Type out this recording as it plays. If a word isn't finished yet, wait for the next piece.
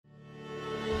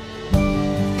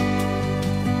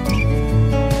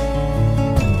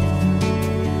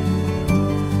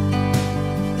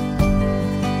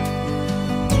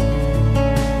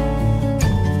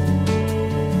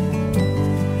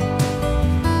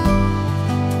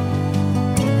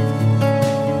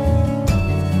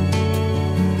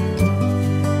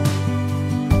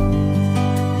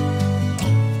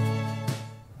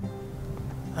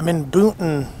in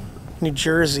Boonton, New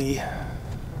Jersey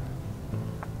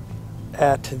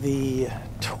at the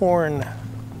Torn,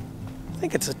 I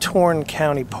think it's a Torn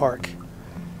County Park.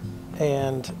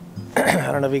 And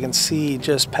I don't know if you can see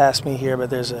just past me here, but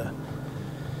there's a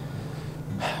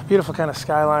beautiful kind of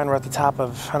skyline. We're at the top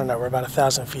of, I don't know, we're about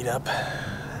 1,000 feet up.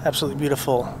 Absolutely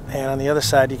beautiful. And on the other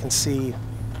side you can see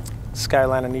the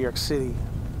skyline of New York City.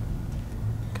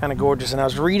 Kind of gorgeous. And I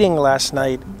was reading last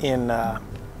night in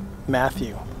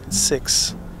Matthew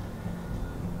 6,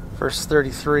 verse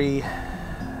 33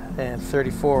 and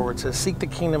 34, where it says, "Seek the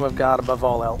kingdom of God above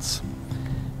all else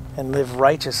and live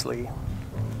righteously,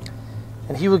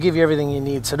 and he will give you everything you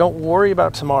need. So don't worry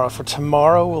about tomorrow, for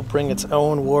tomorrow will bring its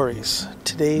own worries.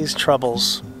 Today's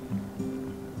troubles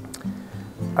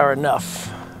are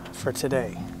enough for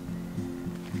today."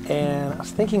 And I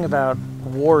was thinking about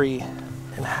worry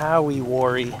and how we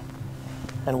worry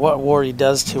and what worry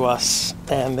does to us.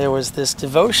 And there was this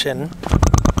devotion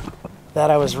that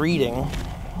I was reading,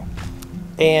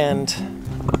 and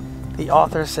the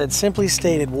author said, simply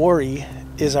stated, worry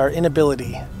is our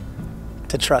inability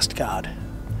to trust God.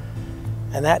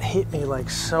 And that hit me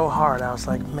like so hard. I was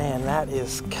like, man, that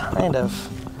is kind of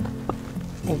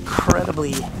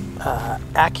incredibly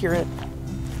accurate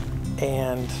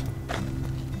and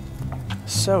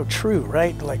so true,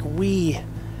 right? Like, we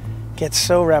get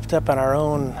so wrapped up in our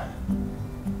own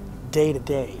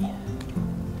day-to-day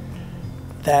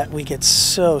that we get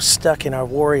so stuck in our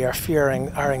worry, our fear,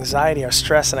 our anxiety, our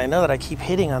stress. And I know that I keep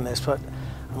hitting on this, but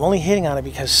I'm only hitting on it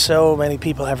because so many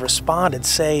people have responded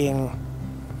saying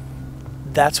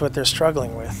that's what they're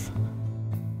struggling with.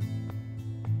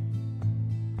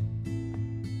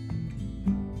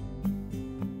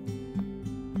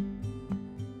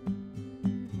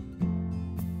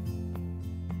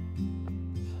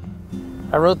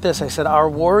 I wrote this, I said, our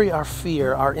worry, our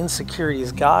fear, our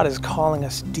insecurities, God is calling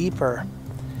us deeper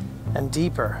and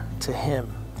deeper to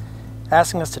Him,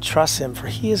 asking us to trust Him, for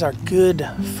He is our good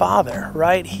Father,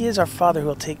 right? He is our Father who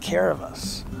will take care of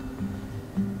us.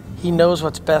 He knows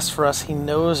what's best for us. He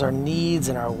knows our needs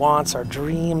and our wants, our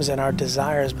dreams and our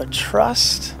desires. But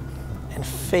trust and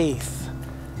faith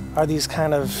are these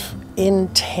kind of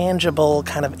intangible,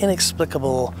 kind of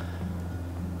inexplicable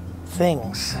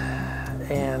things.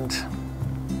 And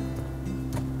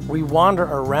we wander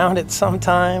around it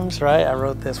sometimes, right? I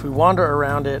wrote this. We wander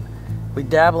around it, we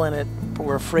dabble in it, but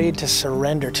we're afraid to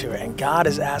surrender to it. And God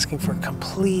is asking for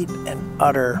complete and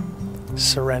utter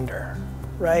surrender,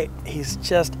 right? He's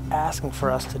just asking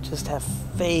for us to just have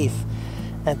faith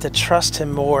and to trust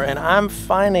Him more. And I'm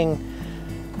finding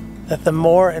that the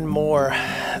more and more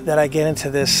that I get into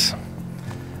this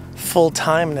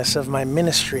full-timeness of my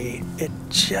ministry,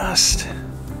 it's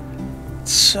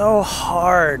so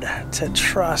hard to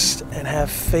trust and have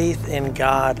faith in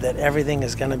God that everything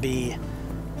is going to be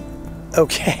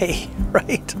okay,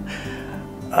 right?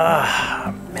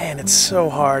 Man, it's so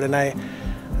hard. And I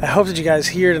hope that you guys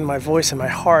hear it in my voice and my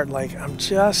heart. Like, I'm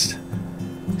just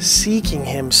seeking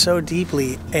Him so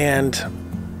deeply, and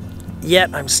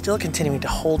yet I'm still continuing to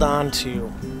hold on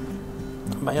to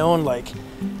my own, like,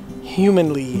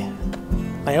 human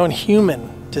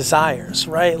desires,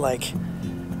 right? Like,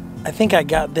 I think I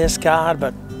got this, God,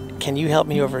 but can you help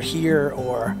me over here?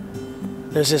 Or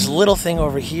there's this little thing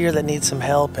over here that needs some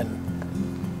help,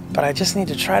 but I just need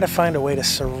to try to find a way to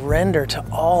surrender to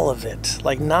all of it.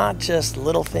 Like, not just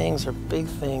little things or big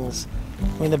things.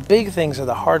 I mean, the big things are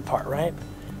the hard part, right?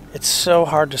 It's so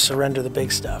hard to surrender the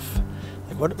big stuff.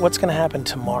 Like, what's going to happen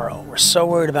tomorrow? We're so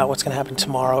worried about what's going to happen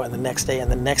tomorrow and the next day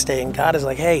and the next day. And God is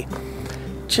like, hey,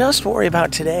 just worry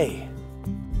about today.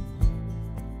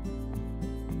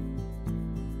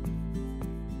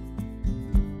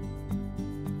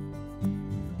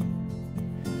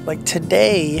 Like,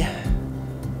 today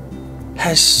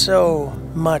has so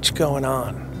much going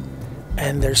on,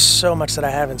 and there's so much that I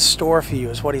have in store for you,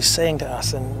 is what He's saying to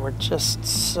us. And we're just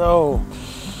so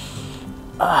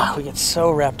we get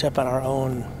so wrapped up in our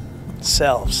own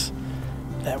selves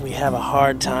that we have a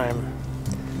hard time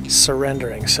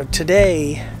surrendering. So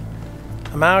today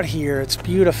I'm out here, it's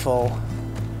beautiful,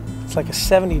 it's like a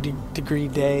 70-degree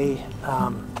day.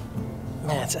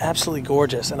 Man, it's absolutely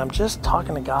gorgeous. And I'm just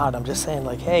talking to God. I'm just saying,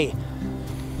 like, hey,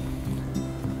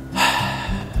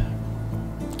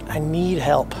 I need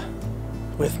help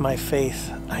with my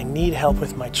faith. I need help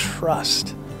with my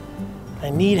trust.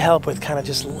 I need help with kind of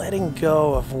just letting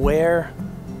go of where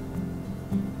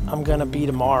I'm going to be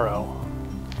tomorrow.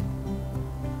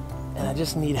 And I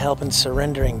just need help in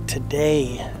surrendering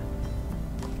today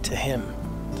to Him.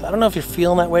 So I don't know if you're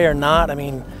feeling that way or not. I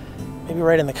mean, maybe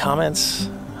write in the comments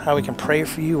how we can pray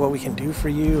for you, what we can do for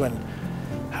you, and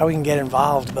how how we can get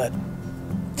involved, but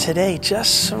today,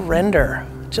 just surrender.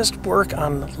 Just work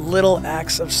on little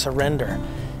acts of surrender.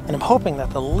 And I'm hoping that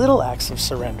the little acts of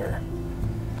surrender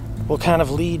will kind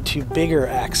of lead to bigger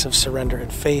acts of surrender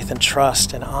and faith and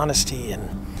trust and honesty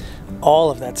and all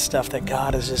of that stuff that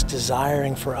God is just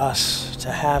desiring for us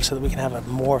to have so that we can have a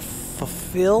more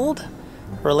fulfilled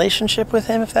relationship with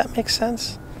Him, if that makes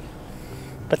sense.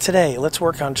 But today, let's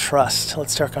work on trust.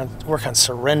 Let's work on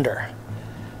surrender.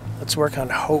 Let's work on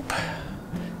hope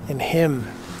in Him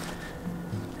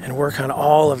and work on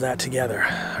all of that together.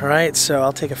 All right, so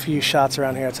I'll take a few shots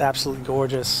around here. It's absolutely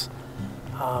gorgeous.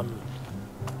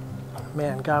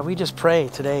 Man, God, we just pray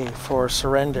today for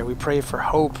surrender. We pray for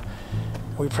hope.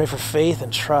 We pray for faith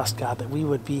and trust, God, that we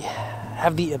would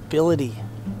have the ability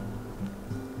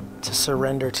to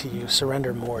surrender to you,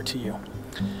 surrender more to you.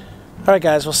 All right,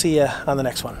 guys, we'll see you on the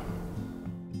next one.